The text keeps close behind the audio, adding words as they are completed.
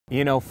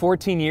You know,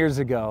 14 years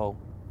ago,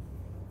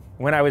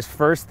 when I was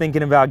first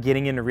thinking about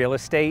getting into real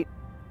estate,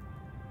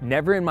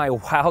 never in my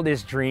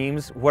wildest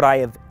dreams would I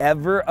have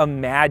ever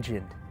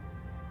imagined.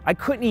 I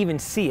couldn't even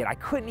see it. I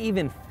couldn't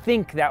even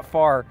think that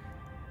far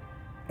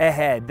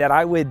ahead that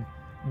I would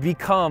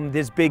become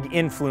this big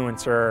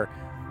influencer,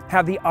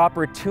 have the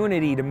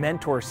opportunity to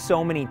mentor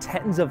so many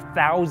tens of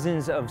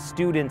thousands of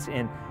students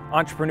and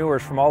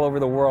entrepreneurs from all over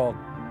the world,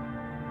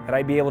 that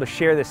I'd be able to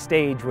share the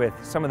stage with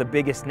some of the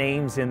biggest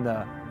names in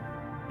the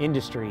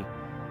industry.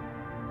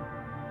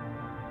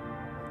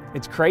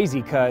 It's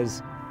crazy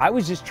because I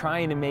was just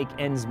trying to make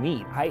ends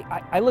meet.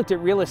 I looked at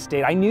real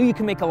estate. I knew you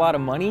can make a lot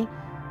of money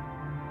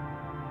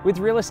with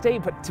real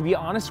estate, but to be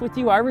honest with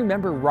you, I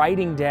remember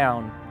writing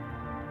down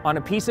on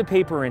a piece of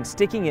paper and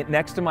sticking it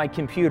next to my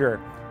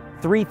computer,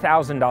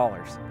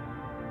 $3,000.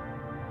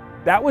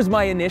 That was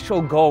my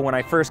initial goal when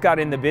I first got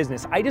into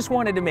business. I just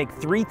wanted to make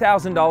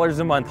 $3,000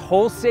 a month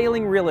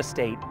wholesaling real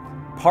estate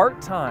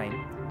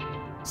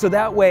part-time, so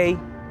that way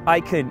I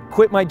could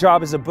quit my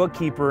job as a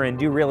bookkeeper and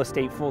do real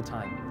estate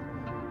full-time.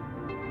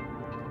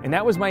 And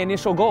that was my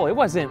initial goal. It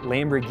wasn't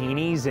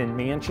Lamborghinis and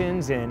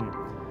mansions and,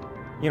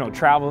 you know,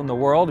 traveling the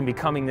world and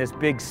becoming this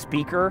big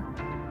speaker.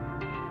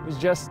 It was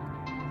just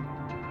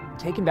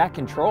taking back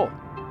control,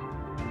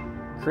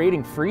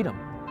 creating freedom.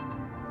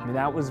 I mean,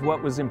 that was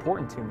what was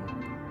important to me.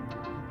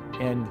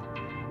 And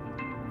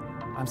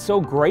I'm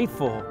so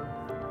grateful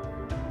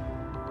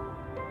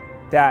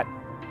that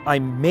I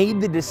made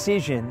the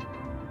decision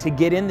to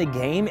get in the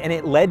game, and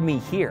it led me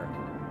here,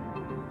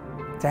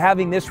 to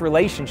having this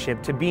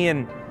relationship, to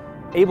being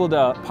able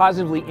to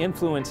positively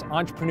influence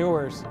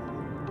entrepreneurs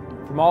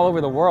from all over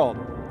the world.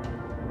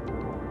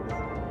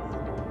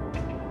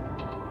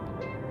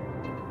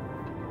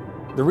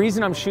 The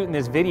reason I'm shooting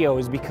this video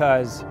is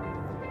because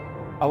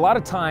a lot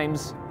of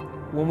times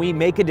when we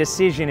make a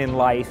decision in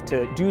life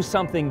to do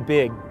something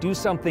big, do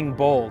something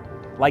bold,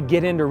 like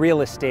get into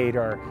real estate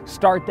or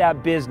start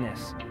that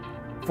business,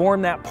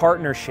 form that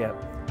partnership,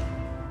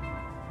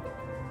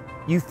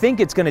 you think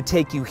it's going to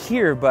take you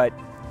here, but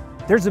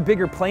there's a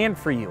bigger plan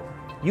for you.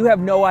 You have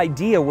no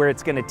idea where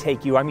it's going to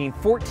take you. I mean,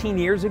 14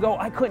 years ago,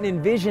 I couldn't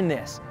envision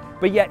this,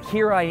 but yet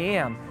here I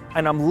am,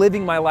 and I'm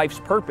living my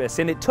life's purpose.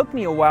 And it took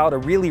me a while to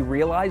really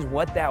realize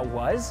what that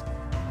was.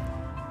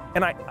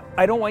 And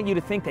I don't want you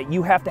to think that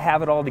you have to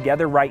have it all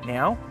together right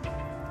now,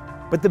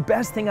 but the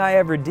best thing I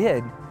ever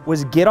did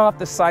was get off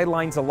the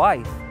sidelines of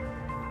life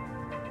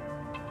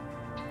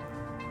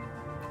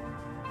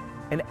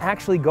and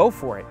actually go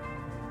for it.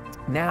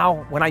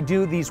 Now, when I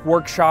do these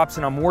workshops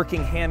and I'm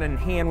working hand in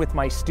hand with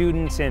my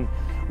students and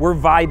we're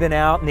vibing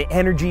out and the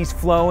energy's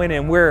flowing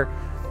and we're,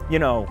 you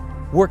know,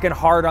 working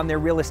hard on their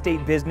real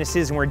estate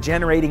businesses and we're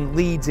generating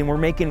leads and we're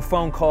making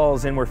phone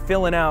calls and we're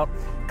filling out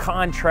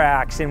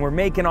contracts and we're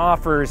making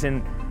offers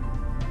and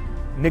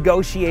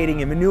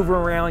negotiating and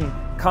maneuvering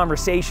around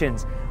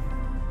conversations.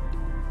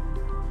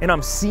 And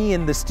I'm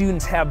seeing the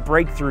students have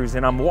breakthroughs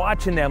and I'm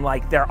watching them,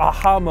 like their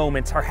aha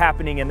moments are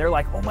happening and they're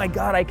like, oh my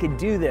God, I could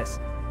do this.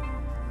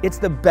 It's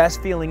the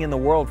best feeling in the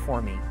world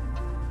for me.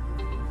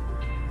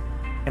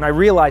 And I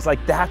realized,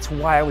 like, that's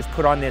why I was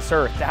put on this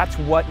earth. That's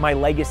what my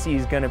legacy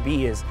is going to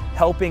be, is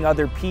helping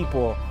other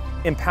people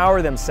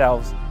empower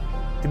themselves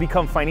to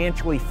become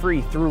financially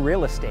free through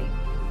real estate.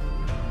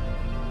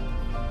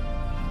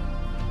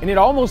 And it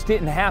almost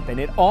didn't happen.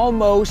 It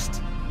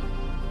almost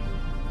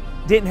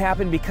didn't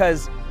happen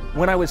because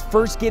when I was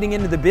first getting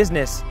into the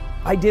business,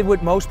 I did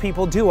what most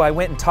people do. I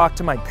went and talked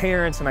to my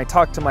parents and I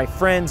talked to my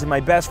friends and my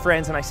best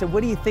friends and I said,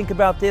 what do you think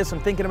about this? I'm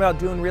thinking about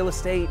doing real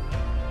estate.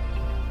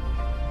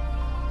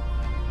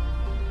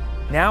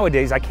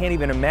 Nowadays, I can't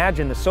even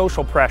imagine the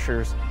social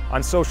pressures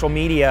on social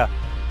media.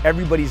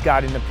 Everybody's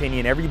got an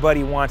opinion.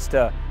 Everybody wants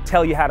to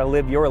tell you how to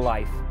live your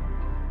life.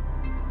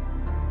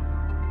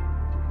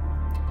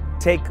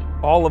 Take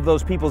all of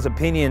those people's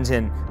opinions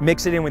and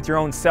mix it in with your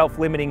own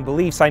self-limiting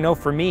beliefs. I know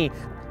for me,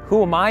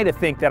 who am I to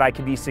think that I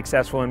could be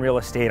successful in real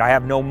estate? I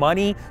have no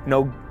money,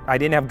 I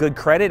didn't have good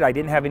credit, I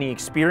didn't have any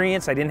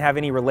experience, I didn't have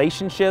any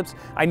relationships,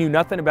 I knew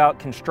nothing about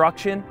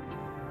construction.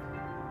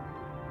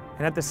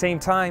 And at the same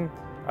time,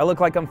 I look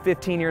like I'm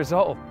 15 years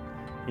old.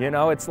 You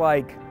know, it's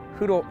like,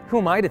 who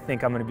am I to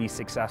think I'm going to be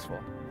successful?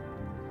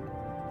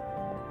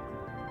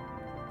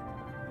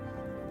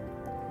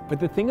 But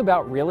the thing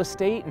about real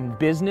estate and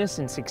business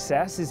and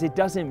success is it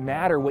doesn't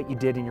matter what you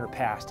did in your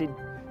past. It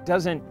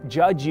doesn't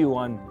judge you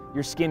on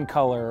your skin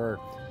color or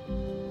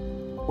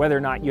whether or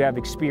not you have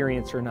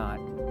experience or not.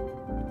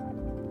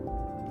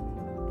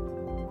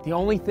 The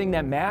only thing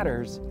that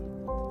matters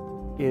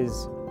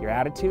is your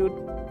attitude,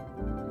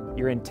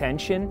 your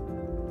intention,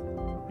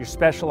 your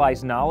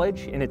specialized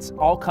knowledge, and it's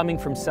all coming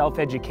from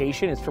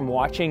self-education. It's from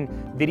watching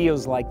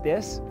videos like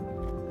this.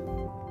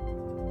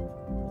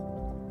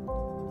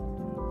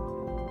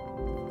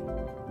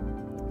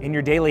 In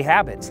your daily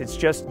habits, it's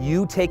just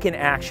you taking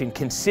action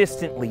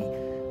consistently,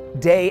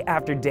 day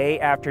after day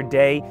after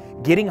day,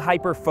 getting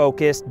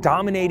hyper-focused,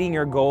 dominating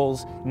your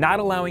goals, not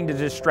allowing the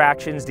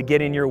distractions to get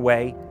in your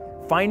way,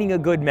 finding a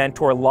good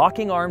mentor,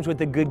 locking arms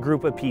with a good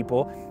group of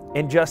people,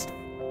 and just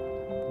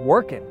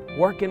working.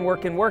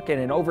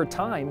 And over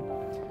time,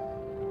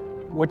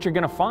 what you're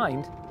gonna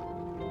find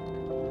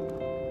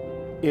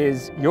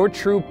is your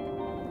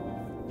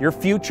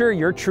future,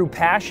 your true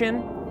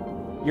passion,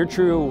 your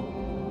true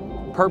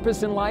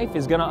purpose in life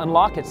is gonna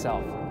unlock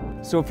itself.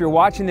 So if you're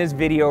watching this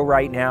video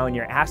right now and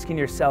you're asking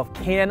yourself,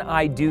 can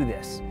I do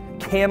this?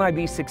 Can I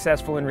be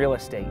successful in real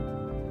estate?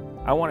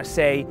 I wanna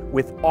say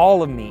with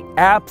all of me,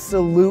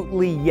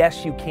 absolutely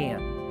yes, you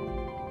can.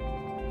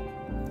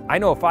 I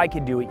know if I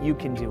can do it, you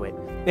can do it.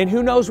 And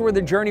who knows where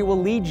the journey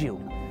will lead you?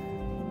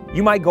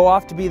 You might go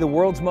off to be the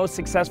world's most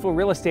successful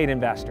real estate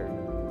investor.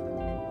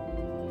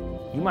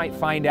 You might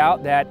find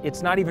out that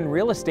it's not even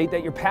real estate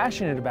that you're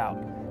passionate about.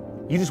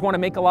 You just want to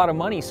make a lot of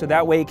money so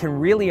that way it can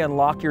really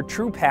unlock your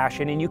true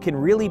passion and you can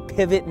really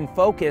pivot and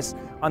focus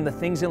on the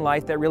things in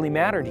life that really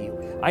matter to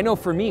you. I know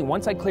for me,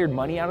 once I cleared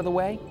money out of the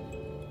way,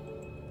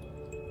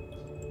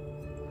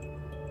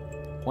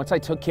 once I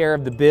took care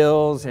of the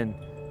bills and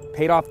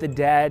paid off the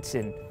debts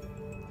and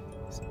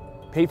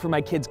paid for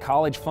my kids'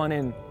 college fund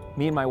and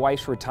me and my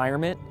wife's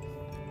retirement,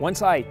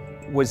 once I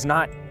was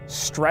not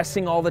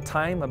stressing all the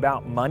time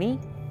about money,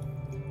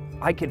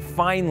 I could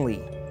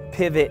finally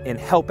pivot and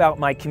help out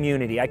my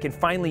community. I could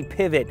finally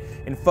pivot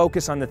and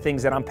focus on the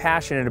things that I'm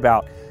passionate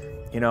about.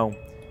 You know,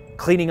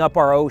 cleaning up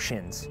our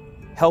oceans,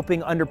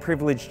 helping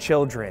underprivileged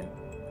children,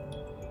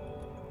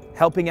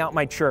 helping out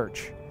my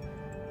church.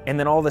 And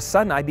then all of a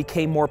sudden I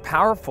became more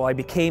powerful. I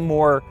became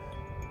more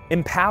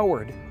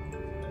empowered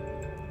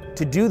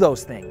to do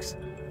those things.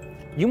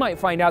 You might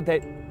find out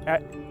that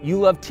you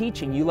love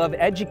teaching, you love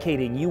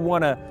educating, you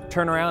want to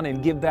turn around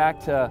and give back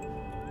to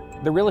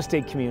the real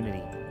estate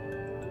community.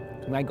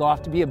 You might go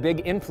off to be a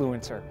big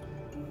influencer.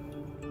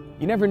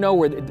 You never know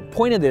where, the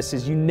point of this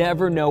is you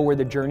never know where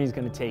the journey is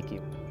going to take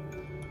you.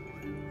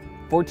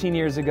 14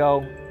 years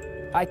ago,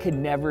 I could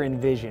never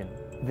envision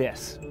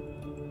this.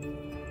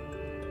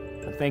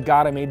 But thank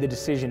God I made the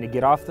decision to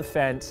get off the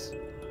fence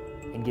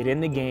and get in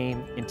the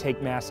game and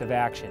take massive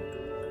action.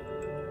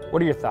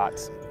 What are your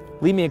thoughts?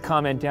 Leave me a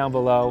comment down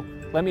below.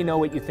 Let me know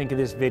what you think of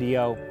this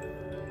video.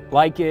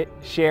 Like it,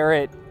 share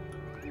it.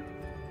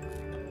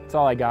 That's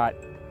all I got.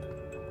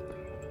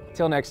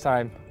 Till next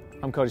time,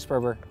 I'm Cody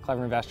Sperber,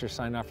 Clever Investor,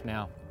 signing off for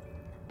now.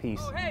 Peace.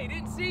 Oh, hey,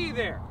 didn't see you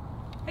there.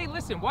 Hey,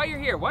 listen, while you're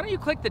here, why don't you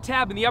click the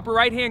tab in the upper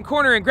right-hand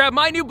corner and grab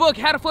my new book,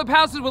 How to Flip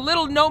Houses with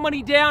Little to No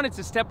Money Down. It's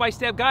a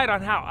step-by-step guide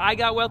on how I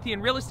got wealthy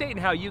in real estate and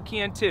how you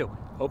can too.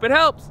 Hope it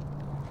helps.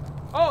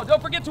 Oh,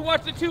 don't forget to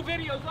watch the 2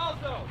 videos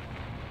also.